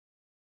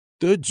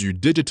Deju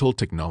Digital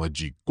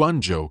Technology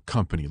Guangzhou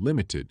Company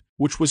Limited,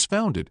 which was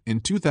founded in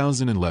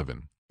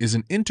 2011, is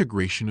an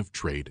integration of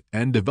trade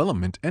and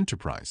development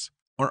enterprise.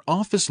 Our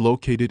office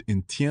located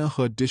in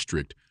Tianhe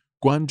District,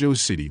 Guangzhou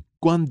City,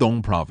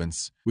 Guangdong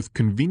Province, with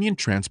convenient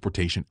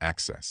transportation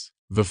access.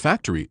 The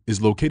factory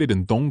is located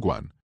in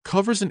Dongguan,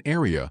 covers an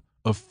area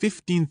of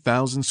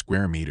 15,000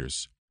 square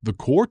meters. The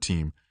core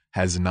team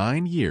has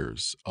 9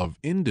 years of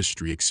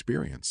industry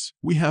experience.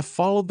 We have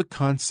followed the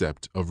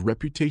concept of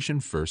reputation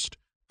first,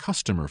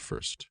 customer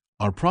first.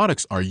 Our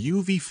products are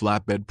UV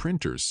flatbed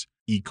printers,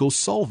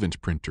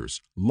 eco-solvent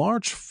printers,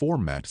 large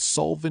format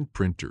solvent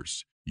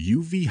printers,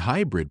 UV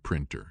hybrid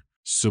printer,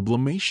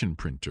 sublimation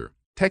printer,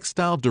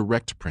 textile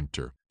direct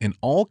printer, and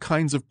all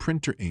kinds of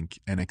printer ink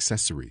and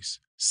accessories.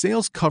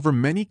 Sales cover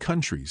many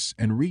countries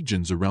and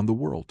regions around the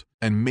world,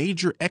 and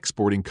major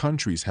exporting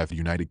countries have the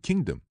United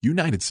Kingdom,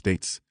 United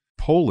States,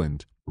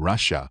 Poland,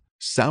 Russia,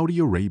 Saudi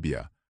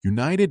Arabia,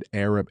 United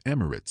Arab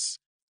Emirates,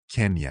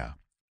 Kenya,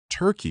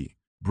 Turkey,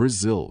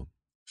 Brazil,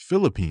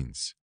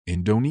 Philippines,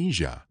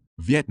 Indonesia,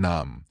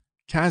 Vietnam,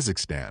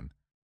 Kazakhstan,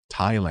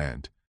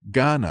 Thailand,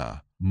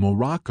 Ghana,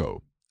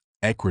 Morocco,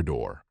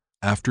 Ecuador.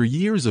 After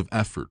years of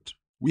effort,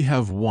 we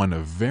have won a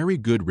very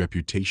good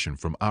reputation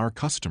from our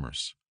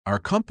customers. Our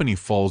company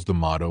follows the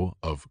motto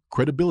of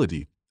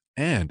credibility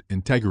and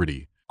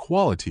integrity,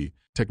 quality,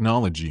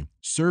 technology,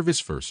 service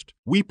first.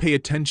 We pay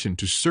attention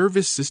to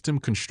service system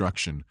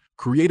construction,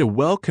 create a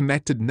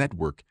well-connected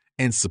network,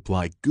 and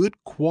supply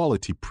good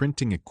quality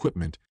printing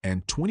equipment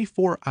and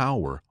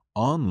 24-hour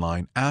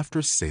online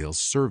after-sales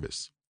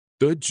service.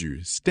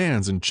 Deju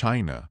stands in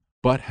China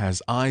but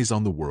has eyes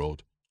on the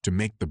world to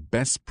make the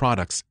best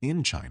products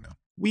in China.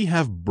 We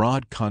have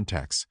broad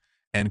contacts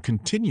and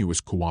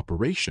continuous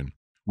cooperation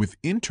with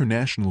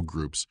international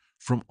groups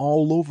from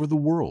all over the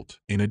world.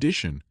 In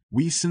addition,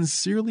 we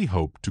sincerely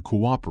hope to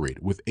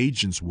cooperate with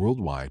agents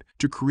worldwide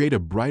to create a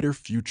brighter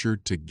future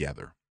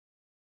together.